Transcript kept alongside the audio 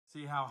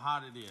See how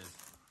hot it is.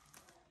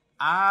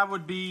 I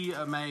would be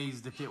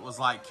amazed if it was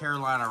like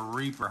Carolina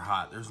Reaper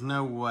hot. There's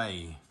no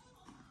way.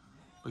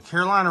 But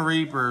Carolina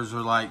Reapers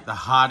are like the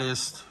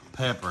hottest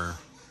pepper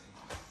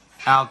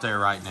out there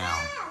right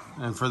now.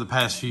 And for the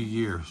past few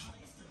years.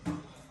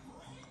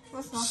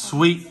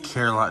 Sweet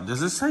Carolina.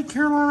 Does it say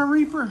Carolina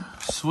Reaper?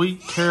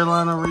 Sweet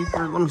Carolina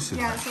Reaper? Let me see.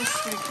 Yeah, it says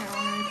Sweet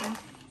Carolina Reaper.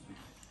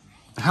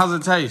 How's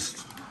it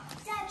taste?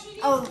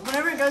 Oh,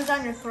 whenever it goes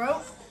down your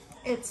throat,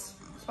 it's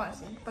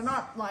spicy. But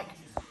not like,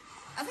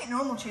 I think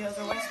normal Cheetos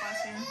are way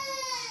spicier.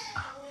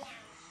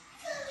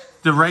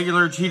 The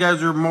regular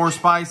Cheetos are more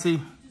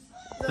spicy?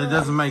 That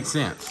doesn't make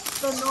sense.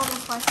 The normal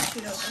spicy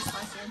Cheetos are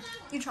spicier.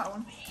 You try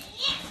one.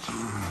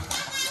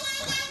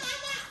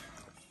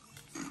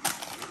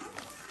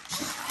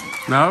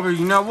 No, but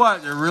you know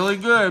what? They're really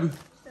good.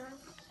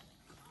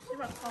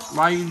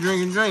 Why are you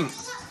drinking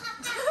drinks?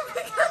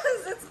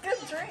 Because it's good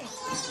drink.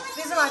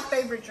 These are my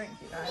favorite drinks,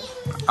 you guys.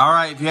 All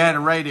right, if you had to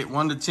rate it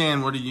 1 to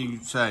 10, what do you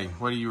say?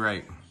 What do you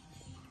rate?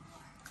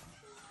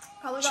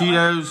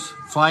 Cheetos,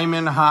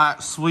 Flamin'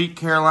 Hot, Sweet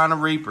Carolina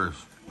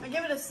Reapers. I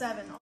give it a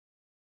 7.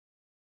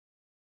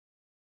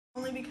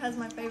 Only because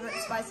my favorite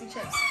spicy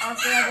chips are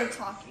flavored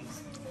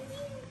Takis.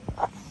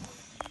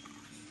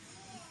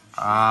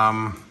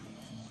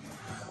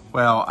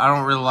 Well, I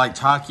don't really like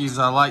Takis.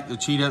 I like the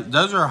Cheetos.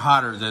 Those are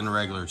hotter than the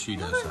regular Cheetos.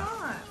 No, they're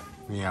not.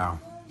 Yeah.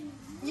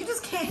 You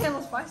just can't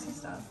handle spicy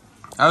stuff.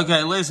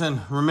 Okay,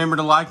 listen. Remember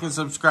to like and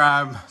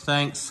subscribe.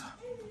 Thanks.